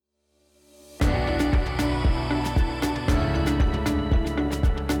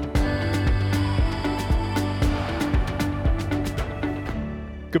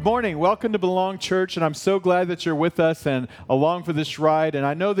Good morning. Welcome to Belong Church, and I'm so glad that you're with us and along for this ride. And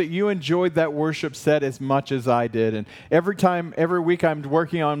I know that you enjoyed that worship set as much as I did. And every week I'm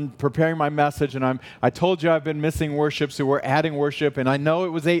working on preparing my message, and I told you I've been missing worship, so we're adding worship. And I know it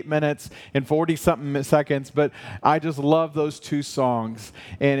was 8 minutes and 40-something seconds, but I just love those two songs.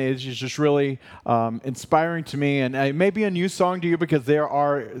 And it's just really inspiring to me. And it may be a new song to you because they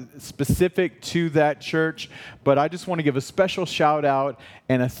are specific to that church, but I just want to give a special shout out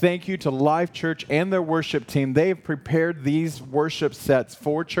and a thank you to Life Church and their worship team. They have prepared these worship sets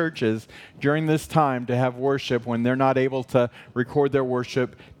for churches during this time to have worship when they're not able to record their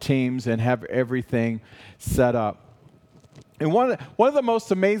worship teams and have everything set up. And one of the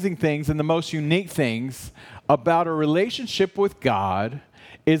most amazing things and the most unique things about a relationship with God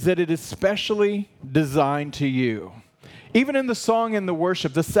is that it is specially designed to you. Even in the song and the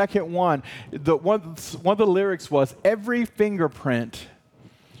worship, the second one of the lyrics was, "Every fingerprint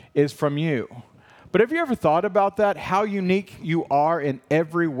is from you." But have you ever thought about that? How unique you are in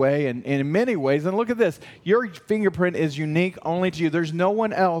every way and in many ways. And look at this. Your fingerprint is unique only to you. There's no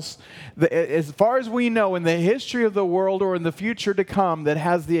one else, as far as we know, in the history of the world or in the future to come that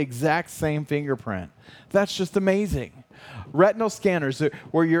has the exact same fingerprint. That's just amazing. Retinal scanners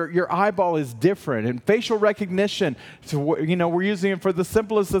where your eyeball is different, and facial recognition. So, we're using it for the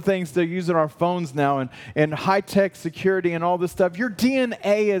simplest of things to use in our phones now, and high-tech security and all this stuff. Your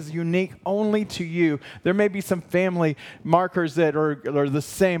DNA is unique only to you. There may be some family markers that are the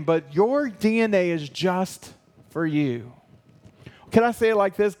same, but your DNA is just for you. Can I say it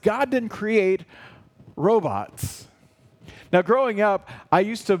like this? God didn't create robots. Now, growing up, I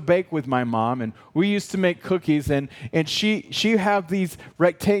used to bake with my mom, and we used to make cookies, and she had these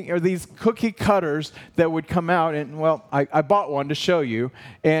these cookie cutters that would come out, and well, I bought one to show you.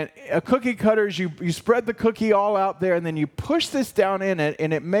 And a cookie cutter is you spread the cookie all out there, and then you push this down in it,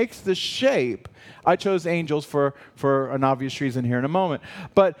 and it makes the shape. I chose angels for an obvious reason here in a moment.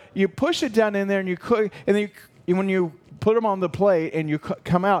 But you push it down in there, and you cook, and then when you put them on the plate and you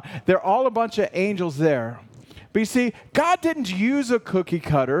come out, they're all a bunch of angels there. But you see, God didn't use a cookie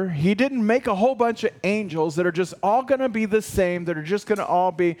cutter. He didn't make a whole bunch of angels that are just all going to be the same, that are just going to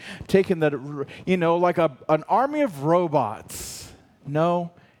all be taken, like an army of robots.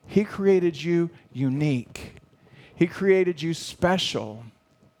 No, He created you unique. He created you special.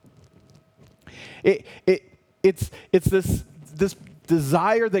 It's this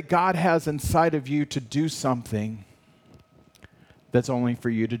desire that God has inside of you to do something that's only for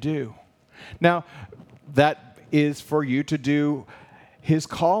you to do. Now, that is for you to do His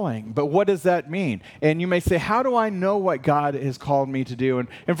calling. But what does that mean? And you may say, how do I know what God has called me to do?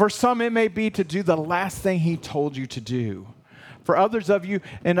 And for some, it may be to do the last thing He told you to do. For others of you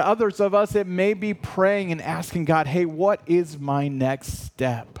and others of us, it may be praying and asking God, hey, what is my next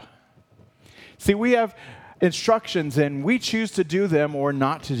step? See, we have instructions and we choose to do them or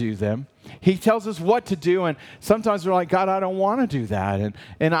not to do them. He tells us what to do, and sometimes we're like, God, I don't want to do that.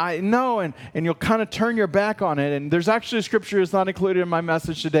 And I know, and you'll kind of turn your back on it. And there's actually a scripture that's not included in my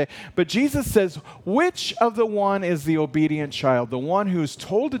message today. But Jesus says, which of the one is the obedient child? The one who's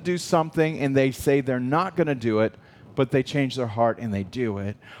told to do something and they say they're not going to do it, but they change their heart and they do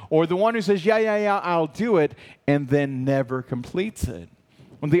it. Or the one who says, yeah, I'll do it, and then never completes it.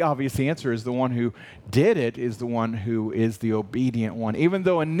 Well, the obvious answer is the one who did it is the one who is the obedient one. Even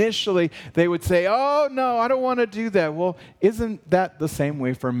though initially they would say, oh, no, I don't want to do that. Well, isn't that the same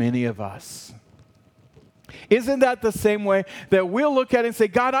way for many of us? Isn't that the same way that we'll look at it and say,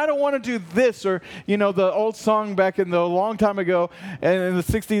 God, I don't want to do this? Or, the old song back in the long time ago, and in the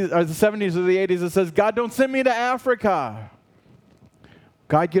 60s or the 70s or the 80s, it says, God, don't send me to Africa.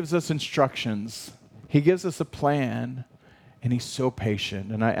 God gives us instructions. He gives us a plan. And He's so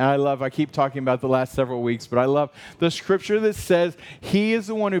patient. And I keep talking about the last several weeks, but I love the scripture that says He is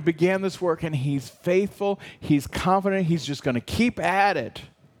the one who began this work, and He's faithful, He's confident, He's just going to keep at it,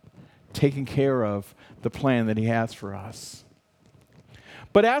 taking care of the plan that He has for us.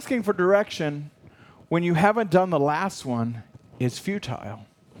 But asking for direction when you haven't done the last one is futile.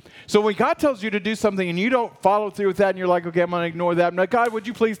 So when God tells you to do something and you don't follow through with that, and you're like, okay, I'm going to ignore that. I'm like, God, would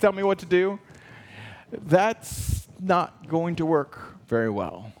you please tell me what to do? That's not going to work very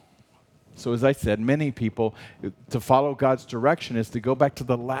well. So as I said, many people, to follow God's direction is to go back to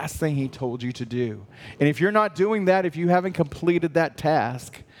the last thing He told you to do. And if you're not doing that, if you haven't completed that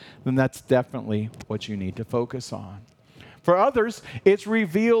task, then that's definitely what you need to focus on. For others, it's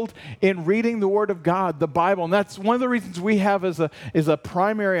revealed in reading the Word of God, the Bible. And that's one of the reasons we have as a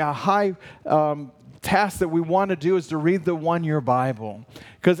primary, a high task that we want to do is to read the 1-year Bible.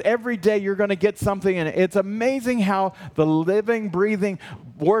 Because every day you're going to get something, and it's amazing how the living, breathing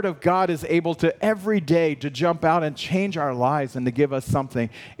Word of God is able to every day to jump out and change our lives and to give us something.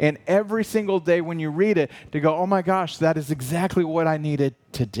 And every single day when you read it, to go, oh my gosh, that is exactly what I needed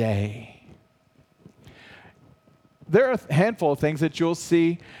today. There are a handful of things that you'll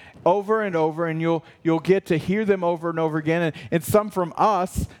see over and over, and you'll get to hear them over and over again. And some from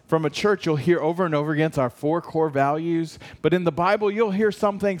us, from a church, you'll hear over and over again. It's our 4 core values. But in the Bible, you'll hear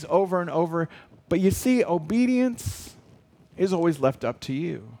some things over and over. But you see, obedience is always left up to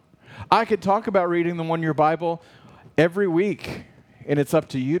you. I could talk about reading the 1-year Bible every week, and it's up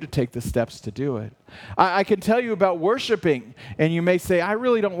to you to take the steps to do it. I can tell you about worshiping, and you may say, I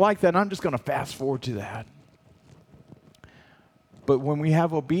really don't like that, and I'm just going to fast forward to that. But when we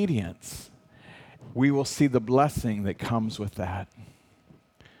have obedience, we will see the blessing that comes with that.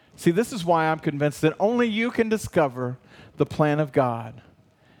 See, this is why I'm convinced that only you can discover the plan of God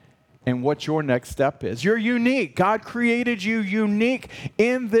and what your next step is. You're unique. God created you unique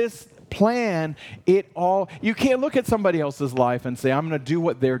in this plan. You can't look at somebody else's life and say, I'm going to do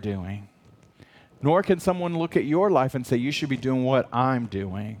what they're doing. Nor can someone look at your life and say, you should be doing what I'm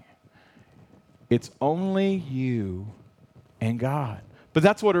doing. It's only you and God. But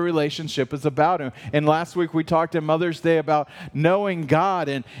that's what a relationship is about. And last week we talked on Mother's Day about knowing God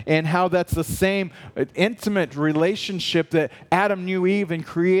and how that's the same intimate relationship that Adam knew Eve and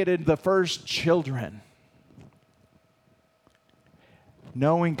created the first children.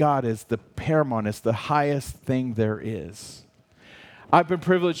 Knowing God is the paramount, it's the highest thing there is. I've been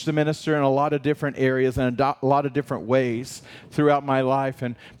privileged to minister in a lot of different areas and a lot of different ways throughout my life,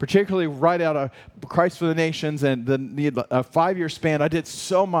 and particularly right out of Christ for the Nations and the 5-year span, I did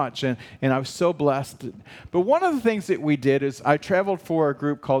so much, and I was so blessed. But one of the things that we did is I traveled for a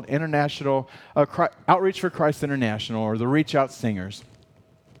group called International Outreach for Christ International, or the Reach Out Singers.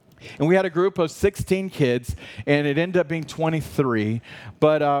 And we had a group of 16 kids, and it ended up being 23.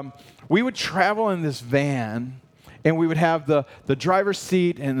 But we would travel in this van, and we would have the driver's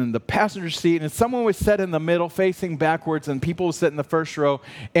seat and then the passenger seat, and someone would sit in the middle facing backwards, and people would sit in the first row,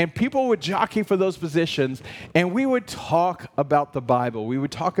 and people would jockey for those positions, and we would talk about the Bible. We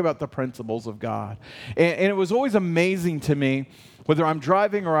would talk about the principles of God. And it was always amazing to me, whether I'm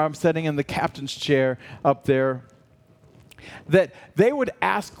driving or I'm sitting in the captain's chair up there, that they would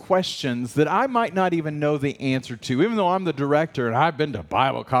ask questions that I might not even know the answer to. Even though I'm the director and I've been to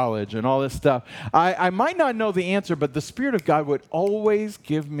Bible college and all this stuff, I might not know the answer, but the Spirit of God would always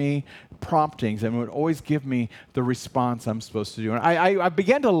give me promptings and would always give me the response I'm supposed to do. And I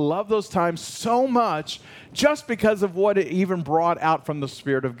began to love those times so much just because of what it even brought out from the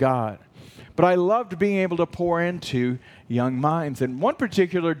Spirit of God. But I loved being able to pour into young minds. And one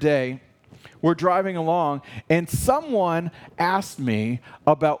particular day, we're driving along, and someone asked me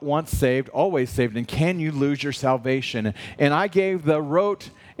about once saved, always saved, and can you lose your salvation? And I gave the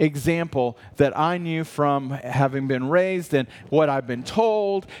rote example that I knew from having been raised and what I've been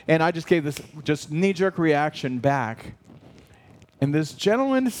told, and I just gave this just knee-jerk reaction back. And this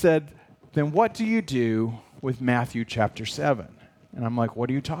gentleman said, then what do you do with Matthew chapter 7? And I'm like, what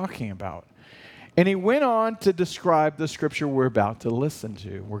are you talking about? And he went on to describe the scripture we're about to listen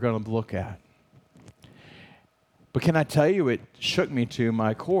to, we're going to look at. But can I tell you, it shook me to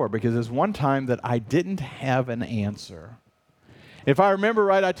my core, because there's one time that I didn't have an answer. If I remember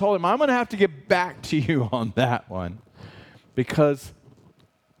right, I told him, I'm going to have to get back to you on that one, because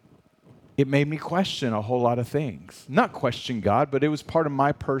it made me question a whole lot of things. Not question God, but it was part of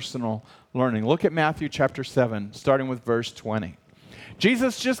my personal learning. Look at Matthew chapter 7, starting with verse 20.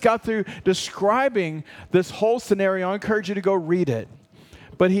 Jesus just got through describing this whole scenario. I encourage you to go read it.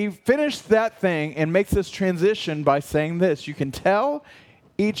 But he finished that thing and makes this transition by saying this: you can tell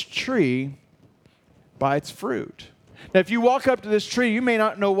each tree by its fruit. Now, if you walk up to this tree, you may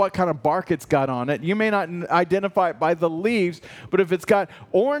not know what kind of bark it's got on it. You may not identify it by the leaves, but if it's got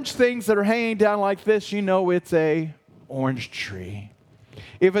orange things that are hanging down like this, you know it's a orange tree.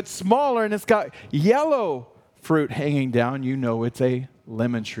 If it's smaller and it's got yellow fruit hanging down, you know it's a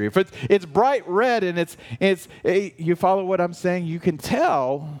lemon tree. If it's bright red and it's you follow what I'm saying? You can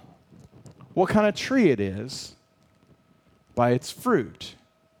tell what kind of tree it is by its fruit.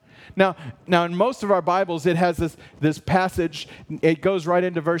 Now in most of our Bibles, it has this passage. It goes right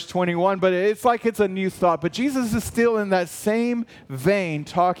into verse 21, but it's like it's a new thought. But Jesus is still in that same vein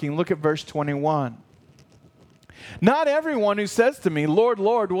talking. Look at verse 21. Not everyone who says to me, Lord,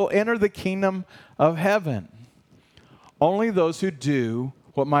 Lord, will enter the kingdom of heaven. Only those who do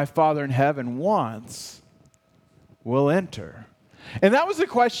what my Father in heaven wants will enter. And that was the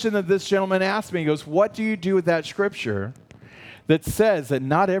question that this gentleman asked me. He goes, what do you do with that scripture that says that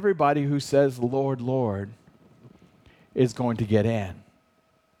not everybody who says, Lord, Lord, is going to get in?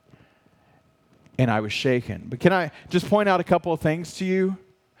 And I was shaken. But can I just point out a couple of things to you?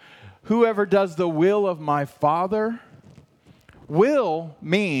 Whoever does the will of my Father, will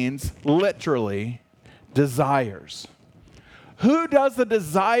means literally desires. Who does the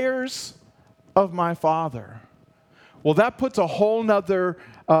desires of my Father? Well, that puts a whole nother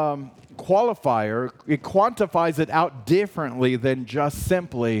qualifier. It quantifies it out differently than just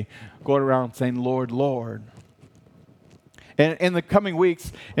simply going around saying, Lord, Lord. And in the coming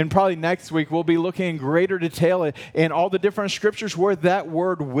weeks, and probably next week, we'll be looking in greater detail in all the different scriptures where that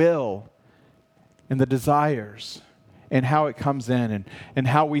word will and the desires and how it comes in and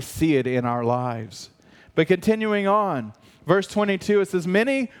how we see it in our lives. But continuing on, verse 22, it says,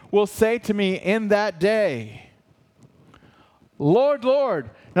 many will say to me in that day, Lord, Lord.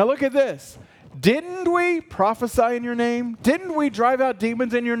 Now look at this. Didn't we prophesy in your name? Didn't we drive out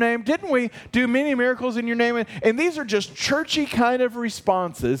demons in your name? Didn't we do many miracles in your name? And these are just churchy kind of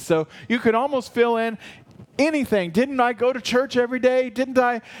responses. So you could almost fill in anything. Didn't I go to church every day? Didn't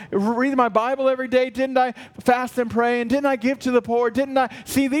I read my Bible every day? Didn't I fast and pray? And didn't I give to the poor? Didn't I?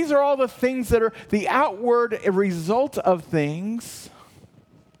 See, these are all the things that are the outward result of things.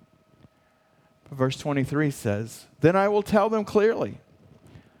 Verse 23 says, then I will tell them clearly,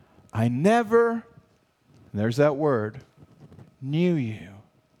 I never, and there's that word, knew you.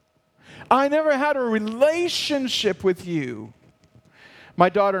 I never had a relationship with you. My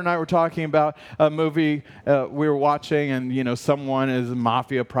daughter and I were talking about a movie we were watching, and someone is a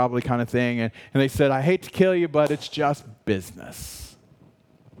mafia probably kind of thing, and they said, I hate to kill you, but it's just business.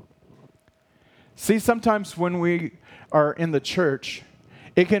 See, sometimes when we are in the church,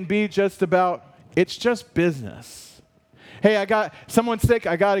 it can be just about, it's just business. Hey, I got someone sick.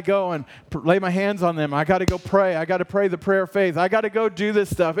 I got to go and lay my hands on them. I got to go pray. I got to pray the prayer of faith. I got to go do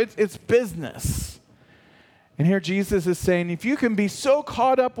this stuff. It's business. And here Jesus is saying, if you can be so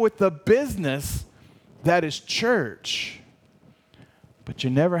caught up with the business that is church, but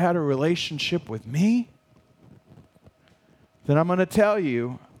you never had a relationship with me, then I'm going to tell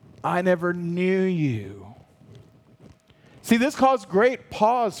you, I never knew you. See, this caused great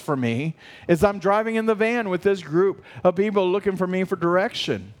pause for me as I'm driving in the van with this group of people looking for me for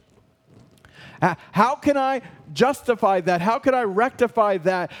direction. How can I justify that? How can I rectify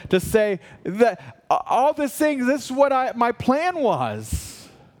that to say that all these things, this is what my plan was?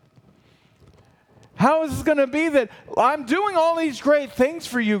 How is this going to be that I'm doing all these great things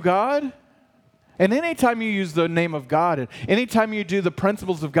for you, God? And anytime you use the name of God and anytime you do the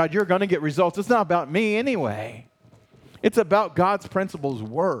principles of God, you're going to get results. It's not about me anyway. It's about God's principles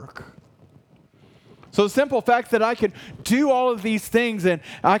work. So the simple fact that I can do all of these things and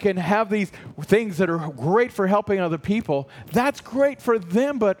I can have these things that are great for helping other people, that's great for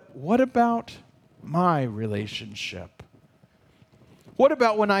them, but what about my relationship? What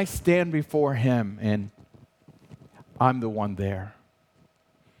about when I stand before Him and I'm the one there?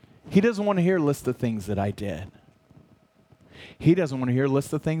 He doesn't want to hear a list of things that I did. He doesn't want to hear a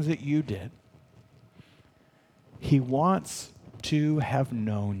list of things that you did. He wants to have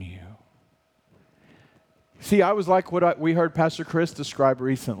known you. See, I was like what we heard Pastor Chris describe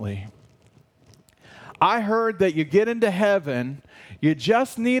recently. I heard that you get into heaven, you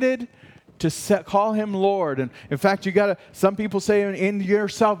just needed to call Him Lord. And in fact, some people say in your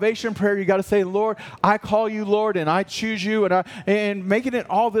salvation prayer, you got to say, Lord, I call you Lord and I choose you. And making it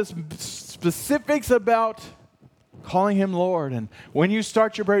all this specifics about calling Him Lord. And when you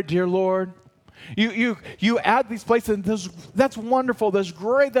start your prayer, dear Lord, you add these places, and that's wonderful, that's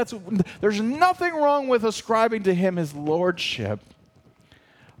great, there's nothing wrong with ascribing to Him His lordship.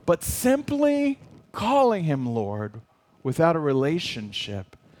 But simply calling Him Lord without a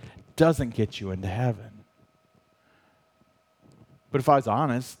relationship doesn't get you into heaven. But if I was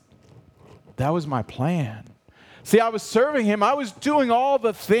honest, that was my plan. See, I was serving Him, I was doing all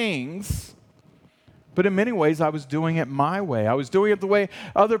the things, but in many ways, I was doing it my way. I was doing it the way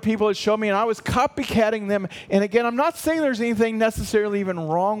other people had shown me, and I was copycatting them. And again, I'm not saying there's anything necessarily even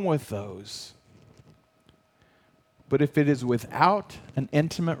wrong with those. But if it is without an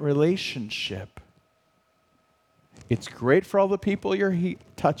intimate relationship, it's great for all the people you're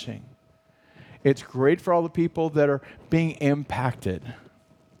touching. It's great for all the people that are being impacted.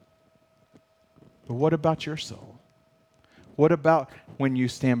 But what about your soul? What about when you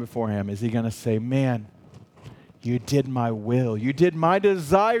stand before Him? Is He going to say, man, you did my will. You did my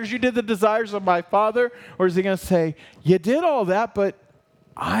desires. You did the desires of my Father. Or is He going to say, you did all that, but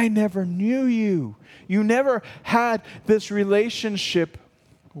I never knew you. You never had this relationship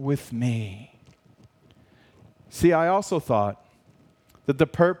with me. See, I also thought that the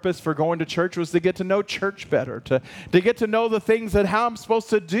purpose for going to church was to get to know church better, to get to know the things that how I'm supposed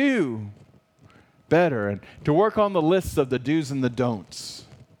to do better, and to work on the lists of the do's and the don'ts.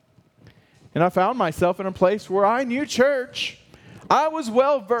 And I found myself in a place where I knew church. I was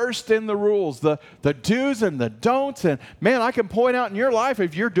well versed in the rules, the do's and the don'ts. And man, I can point out in your life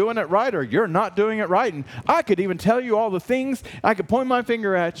if you're doing it right or you're not doing it right. And I could even tell you all the things. I could point my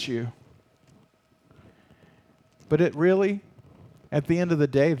finger at you. But it really, at the end of the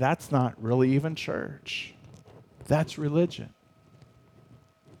day, that's not really even church. That's religion.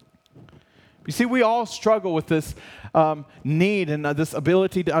 You see, we all struggle with this need and this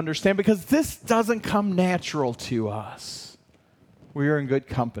ability to understand because this doesn't come natural to us. We are in good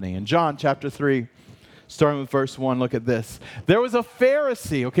company. In John chapter 3, starting with verse 1, look at this. There was a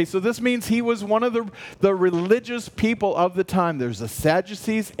Pharisee. Okay, so this means he was one of the religious people of the time. There's the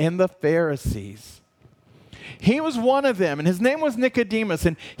Sadducees and the Pharisees. He was one of them, and his name was Nicodemus,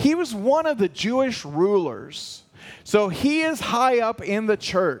 and he was one of the Jewish rulers. So he is high up in the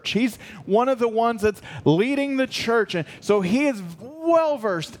church. He's one of the ones that's leading the church. And so he is well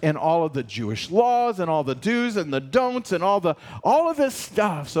versed in all of the Jewish laws and all the do's and the don'ts and all of this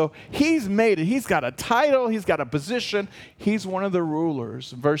stuff. So he's made it. He's got a title. He's got a position. He's one of the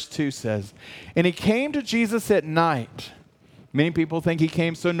rulers. Verse 2 says, and he came to Jesus at night. Many people think he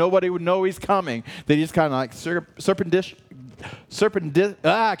came so nobody would know he's coming. That he's kind of like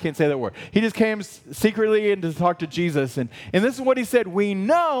I can't say that word. He just came secretly in to talk to Jesus. And this is what he said. We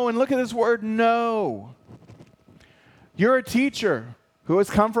know, and look at this word, know. You're a teacher who has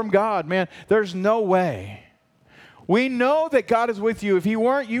come from God. Man, there's no way. We know that God is with you. If he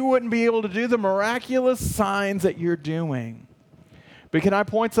weren't, you wouldn't be able to do the miraculous signs that you're doing. But can I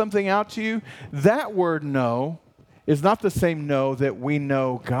point something out to you? That word know is not the same know that we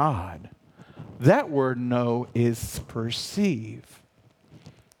know God. That word know is perceive.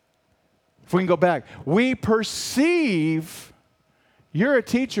 If we can go back, we perceive you're a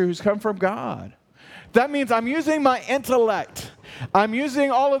teacher who's come from God. That means I'm using my intellect. I'm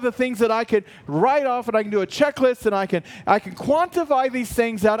using all of the things that I could write off, and I can do a checklist, and I can quantify these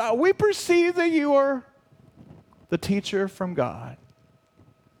things out. We perceive that you are the teacher from God.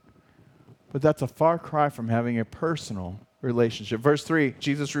 But that's a far cry from having a personal relationship. Verse 3,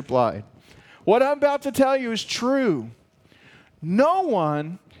 Jesus replied, what I'm about to tell you is true. No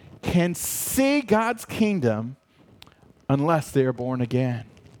one can see God's kingdom unless they are born again.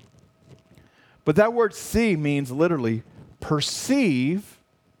 But that word see means literally perceive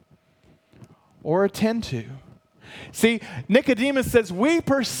or attend to. See, Nicodemus says, we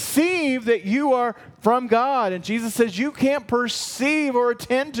perceive that you are from God. And Jesus says, you can't perceive or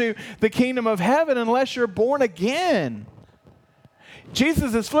attend to the kingdom of heaven unless you're born again.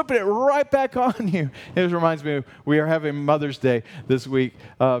 Jesus is flipping it right back on you. It reminds me, we are having Mother's Day this week,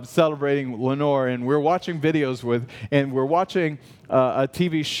 celebrating Lenore, and we're watching videos we're watching a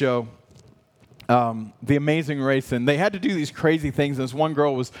TV show, The Amazing Race, and they had to do these crazy things. And this one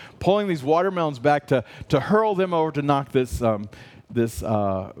girl was pulling these watermelons back to hurl them over to knock this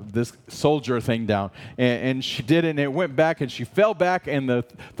soldier thing down, and she did it, and it went back, and she fell back, and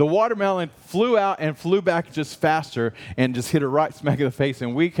the watermelon flew out and flew back just faster and just hit her right smack in the face.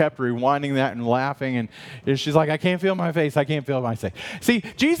 And we kept rewinding that and laughing, and she's like, I can't feel my face, I can't feel my face. See,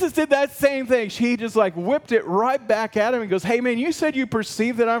 Jesus did that same thing. He just like whipped it right back at him and goes, hey man, you said you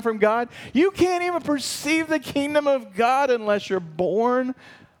perceive that I'm from God. You can't even perceive the kingdom of God unless you're born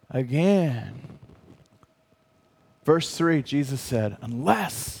again. Verse 3, Jesus said,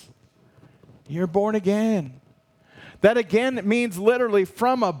 unless you're born again. That again means literally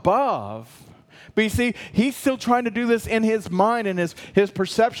from above. But you see, he's still trying to do this in his mind and his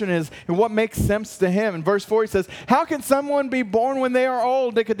perception and what makes sense to him. In verse 4, he says, how can someone be born when they are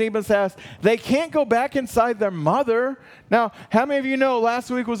old? Nicodemus asked. They can't go back inside their mother. Now, how many of you know last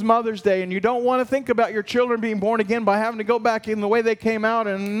week was Mother's Day and you don't want to think about your children being born again by having to go back in the way they came out?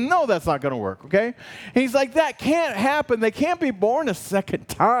 And no, that's not going to work, okay? And he's like, that can't happen. They can't be born a second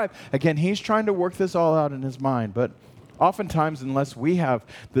time. Again, he's trying to work this all out in his mind, but oftentimes, unless we have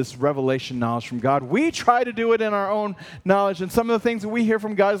this revelation knowledge from God, we try to do it in our own knowledge. And some of the things that we hear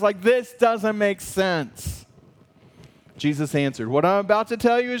from God is like, this doesn't make sense. Jesus answered, what I'm about to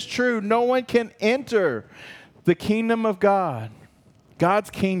tell you is true. No one can enter the kingdom of God, God's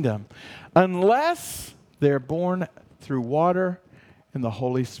kingdom, unless they're born through water and the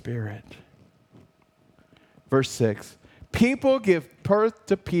Holy Spirit. Verse 6, people give birth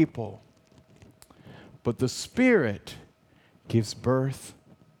to people, but the Spirit gives birth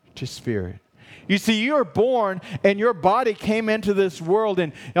to spirit. You see, you were born and your body came into this world,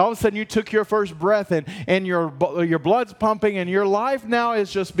 and all of a sudden you took your first breath, and your blood's pumping, and your life now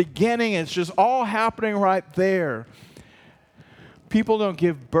is just beginning. It's just all happening right there. People don't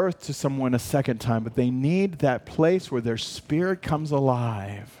give birth to someone a second time, but they need that place where their spirit comes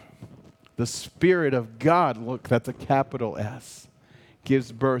alive. The Spirit of God, look, that's a capital S,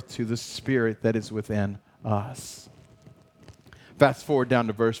 gives birth to the Spirit that is within us. Fast forward down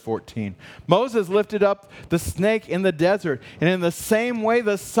to verse 14. Moses lifted up the snake in the desert, and in the same way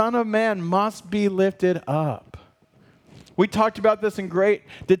the Son of Man must be lifted up. We talked about this in great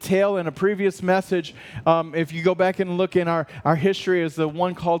detail in a previous message. If you go back and look in our history, is the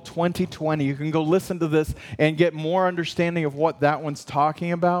one called 2020. You can go listen to this and get more understanding of what that one's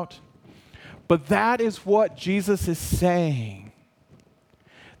talking about. But that is what Jesus is saying.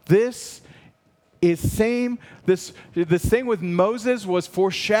 This is the thing with Moses was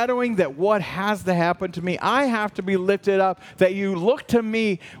foreshadowing that what has to happen to me. I have to be lifted up, that you look to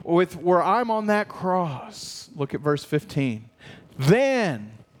me with where I'm on that cross. Look at verse 15.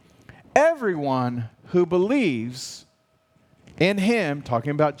 Then everyone who believes in him,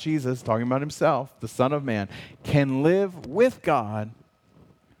 talking about Jesus, talking about himself, the Son of Man, can live with God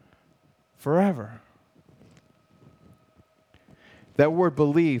forever. That word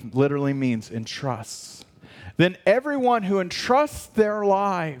believe literally means entrusts. Then everyone who entrusts their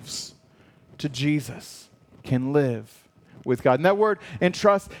lives to Jesus can live with God. And that word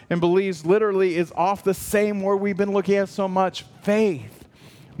entrust and believes literally is off the same word we've been looking at so much, faith.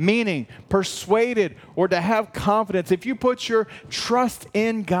 Meaning persuaded or to have confidence. If you put your trust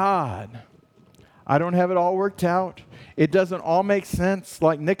in God, I don't have it all worked out. It doesn't all make sense.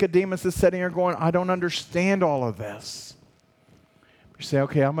 Like Nicodemus is sitting here going, I don't understand all of this. You say,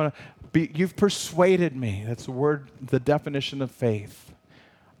 okay, you've persuaded me. That's the word, the definition of faith.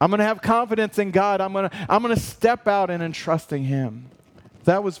 I'm going to have confidence in God. I'm going to step out and entrusting him.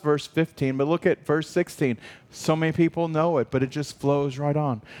 That was verse 15, but look at verse 16. So many people know it, but it just flows right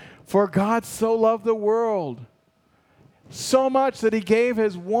on. For God so loved the world so much that he gave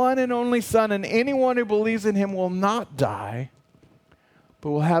his one and only Son, and anyone who believes in him will not die, but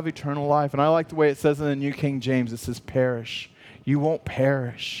will have eternal life. And I like the way it says in the New King James, it says perish. You won't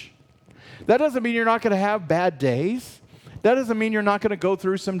perish. That doesn't mean you're not going to have bad days. That doesn't mean you're not going to go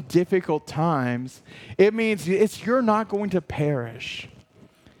through some difficult times. It means you're not going to perish.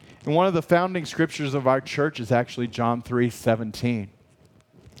 And one of the founding scriptures of our church is actually John 3:17.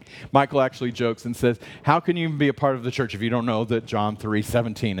 Michael actually jokes and says, how can you even be a part of the church if you don't know that John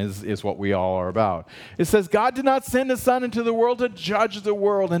 3:17 is what we all are about? It says, God did not send his Son into the world to judge the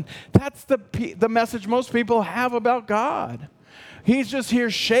world. And that's the message most people have about God. He's just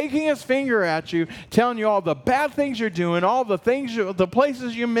here shaking his finger at you, telling you all the bad things you're doing, all the things, the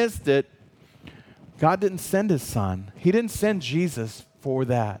places you missed it. God didn't send his Son. He didn't send Jesus for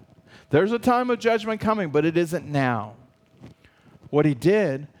that. There's a time of judgment coming, but it isn't now. What he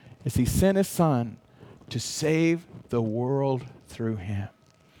did is he sent his Son to save the world through him.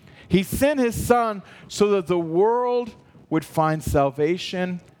 He sent his Son so that the world would find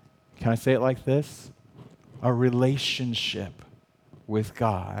salvation. Can I say it like this? A relationship with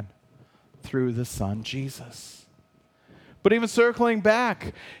God through the Son, Jesus. But even circling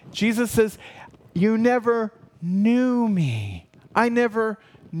back, Jesus says, you never knew me. I never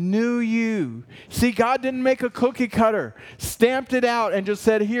knew you. See, God didn't make a cookie cutter, stamped it out, and just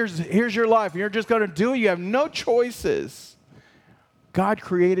said, here's your life. You're just going to do it. You have no choices. God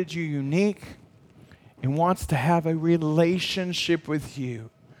created you unique and wants to have a relationship with you.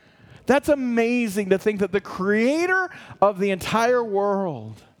 That's amazing to think that the creator of the entire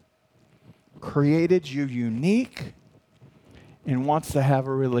world created you unique and wants to have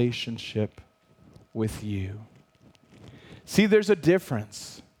a relationship with you. See, there's a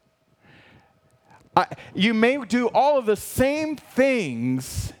difference. You may do all of the same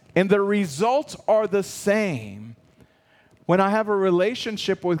things and the results are the same. When I have a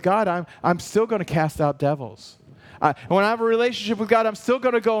relationship with God, I'm still going to cast out devils. When I have a relationship with God, I'm still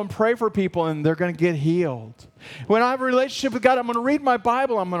going to go and pray for people and they're going to get healed. When I have a relationship with God, I'm going to read my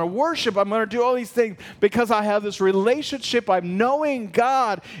Bible, I'm going to worship, I'm going to do all these things because I have this relationship. I'm knowing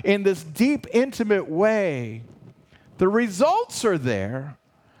God in this deep, intimate way. The results are there,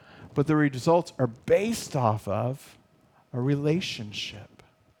 but the results are based off of a relationship.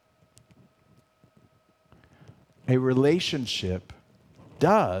 A relationship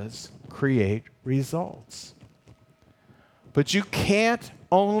does create results. But you can't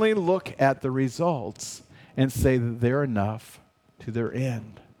only look at the results and say that they're enough to their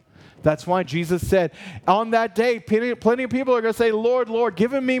end. That's why Jesus said, on that day, plenty of people are going to say, Lord, Lord,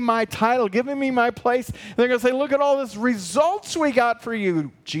 giving me my title, giving me my place. And they're going to say, look at all these results we got for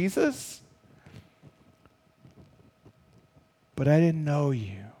you, Jesus. But I didn't know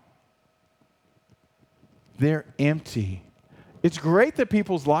you. They're empty. It's great that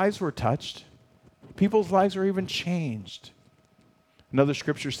people's lives were touched. People's lives were even changed. Another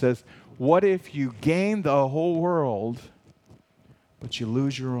scripture says, what if you gain the whole world, but you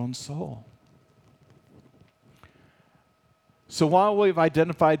lose your own soul? So while we've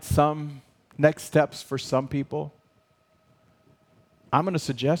identified some next steps for some people, I'm going to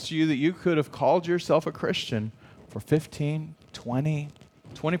suggest to you that you could have called yourself a Christian for 15, 20,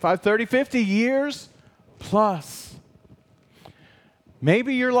 25, 30, 50 years plus.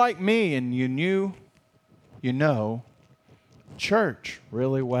 Maybe you're like me and you know church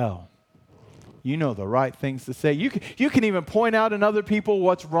really well. You know the right things to say. You can even point out in other people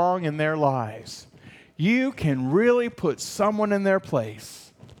what's wrong in their lives. You can really put someone in their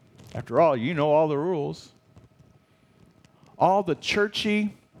place. After all, you know all the rules. All the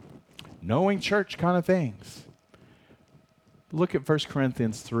churchy, knowing church kind of things. Look at 1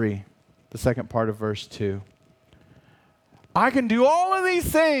 Corinthians 3, the second part of verse 2. I can do all of these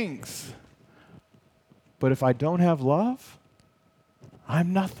things, but if I don't have love,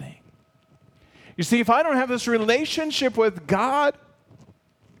 I'm nothing. You see, if I don't have this relationship with God,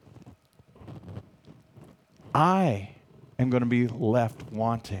 I am going to be left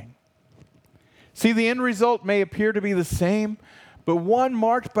wanting. See, the end result may appear to be the same, but one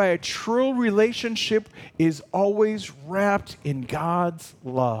marked by a true relationship is always wrapped in God's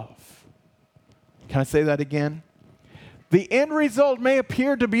love. Can I say that again? The end result may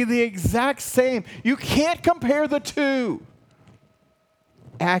appear to be the exact same. You can't compare the two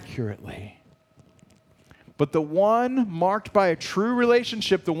accurately. But the one marked by a true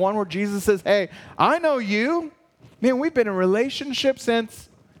relationship, the one where Jesus says, hey, I know you. Man, we've been in a relationship since,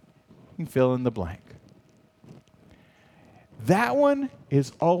 you can fill in the blank. That one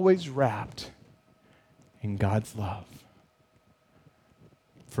is always wrapped in God's love.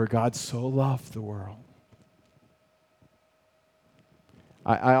 For God so loved the world.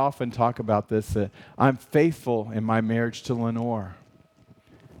 I often talk about this, that I'm faithful in my marriage to Lenore.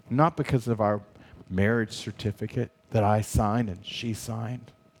 Not because of our marriage certificate that I signed and she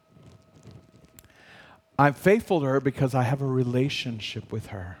signed. I'm faithful to her because I have a relationship with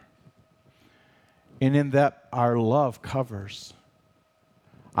her. And in that, our love covers.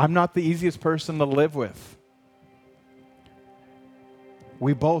 I'm not the easiest person to live with.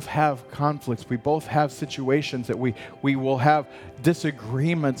 We both have conflicts. We both have situations that we will have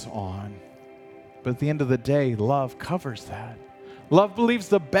disagreements on. But at the end of the day, love covers that. Love believes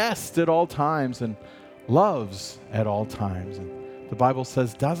the best at all times and loves at all times. And the Bible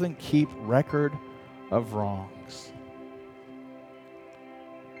says doesn't keep record of wrongs.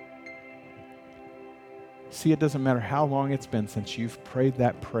 See, it doesn't matter how long it's been since you've prayed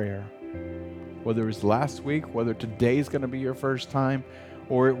that prayer. Whether it was last week, whether today is going to be your first time,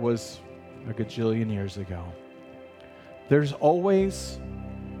 or it was a gajillion years ago. There's always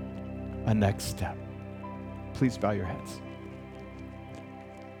a next step. Please bow your heads.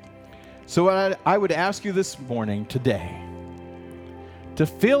 So I would ask you this morning, today, to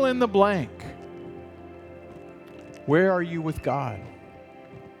fill in the blank. Where are you with God?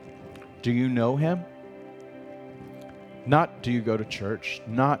 Do you know Him? Not do you go to church,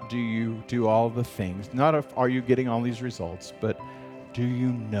 not do you do all the things, not if are you getting all these results, but do you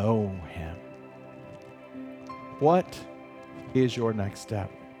know Him? What is your next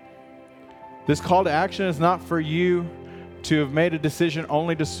step? This call to action is not for you to have made a decision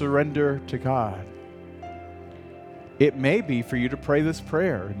only to surrender to God. It may be for you to pray this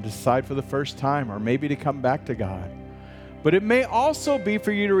prayer and decide for the first time, or maybe to come back to God. But it may also be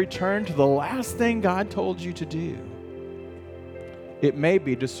for you to return to the last thing God told you to do. It may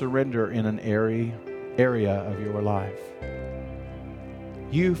be to surrender in an area of your life.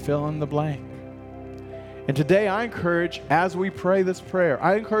 You fill in the blank. And today I encourage, as we pray this prayer,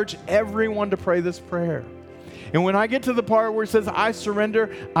 I encourage everyone to pray this prayer. And when I get to the part where it says, I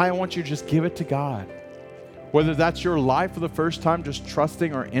surrender, I want you to just give it to God. Whether that's your life for the first time, just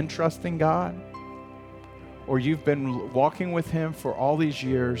trusting or entrusting God, or you've been walking with Him for all these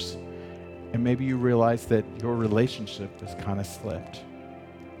years, and maybe you realize that your relationship has kind of slipped.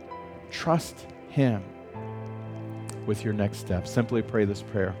 Trust Him with your next step. Simply pray this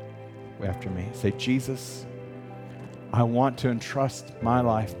prayer after me. Say, Jesus, I want to entrust my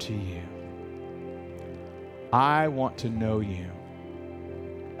life to you. I want to know you.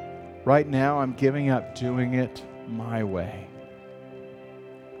 Right now, I'm giving up doing it my way.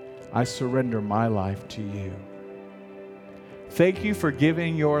 I surrender my life to you. Thank you for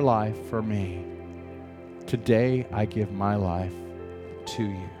giving your life for me. Today, I give my life to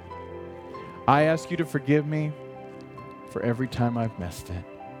you. I ask you to forgive me for every time I've missed it.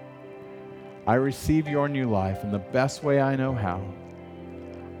 I receive your new life in the best way I know how.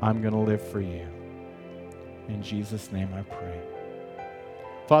 I'm going to live for you. In Jesus' name I pray.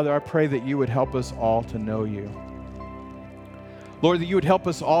 Father, I pray that you would help us all to know you. Lord, that you would help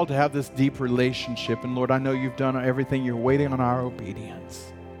us all to have this deep relationship. And Lord, I know you've done everything. You're waiting on our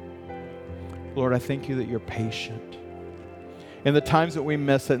obedience. Lord, I thank you that you're patient. In the times that we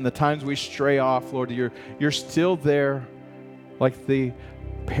miss it, in the times we stray off, Lord, you're still there, like the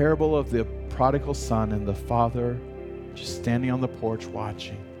parable of the prodigal son and the father just standing on the porch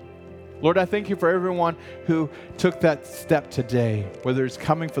watching. Lord, I thank you for everyone who took that step today, whether it's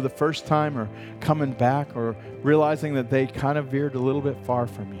coming for the first time or coming back or realizing that they kind of veered a little bit far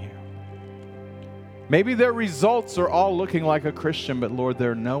from you. Maybe their results are all looking like a Christian, but Lord,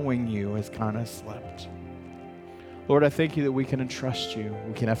 their knowing you has kind of slipped. Lord, I thank you that we can entrust you.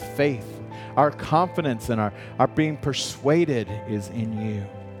 We can have faith. Our confidence and our being persuaded is in you.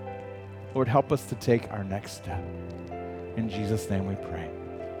 Lord, help us to take our next step. In Jesus' name we pray.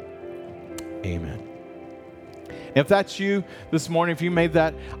 Amen. If that's you this morning, if you made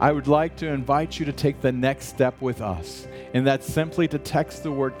that, I would like to invite you to take the next step with us. And that's simply to text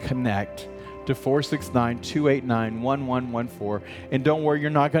the word CONNECT to 469-289-1114. And don't worry, you're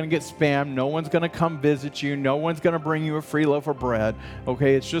not going to get spammed. No one's going to come visit you. No one's going to bring you a free loaf of bread.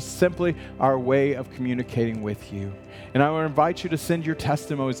 Okay, it's just simply our way of communicating with you. And I would invite you to send your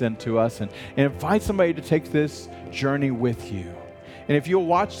testimonies in to us and invite somebody to take this journey with you. And if you'll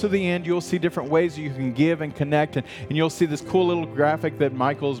watch to the end, you'll see different ways that you can give and connect. And you'll see this cool little graphic that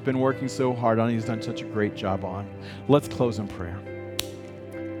Michael's been working so hard on. He's done such a great job on. Let's close in prayer.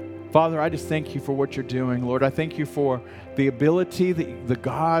 Father, I just thank you for what you're doing. Lord, I thank you for the ability that the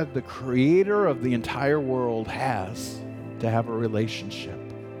God, the creator of the entire world, has to have a relationship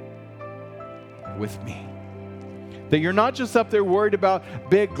with me. That you're not just up there worried about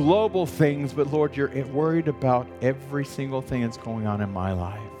big global things, but Lord, you're worried about every single thing that's going on in my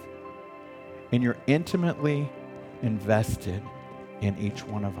life. And you're intimately invested in each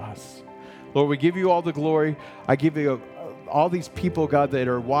one of us. Lord, we give you all the glory. I give you all these people, God, that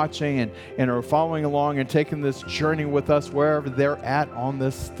are watching and are following along and taking this journey with us wherever they're at on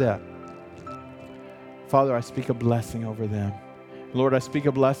this step. Father, I speak a blessing over them. Lord, I speak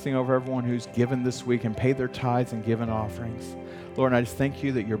a blessing over everyone who's given this week and paid their tithes and given offerings. Lord, I just thank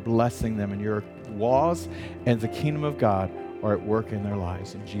you that you're blessing them and your laws and the kingdom of God are at work in their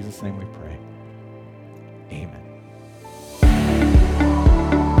lives. In Jesus' name we pray. Amen.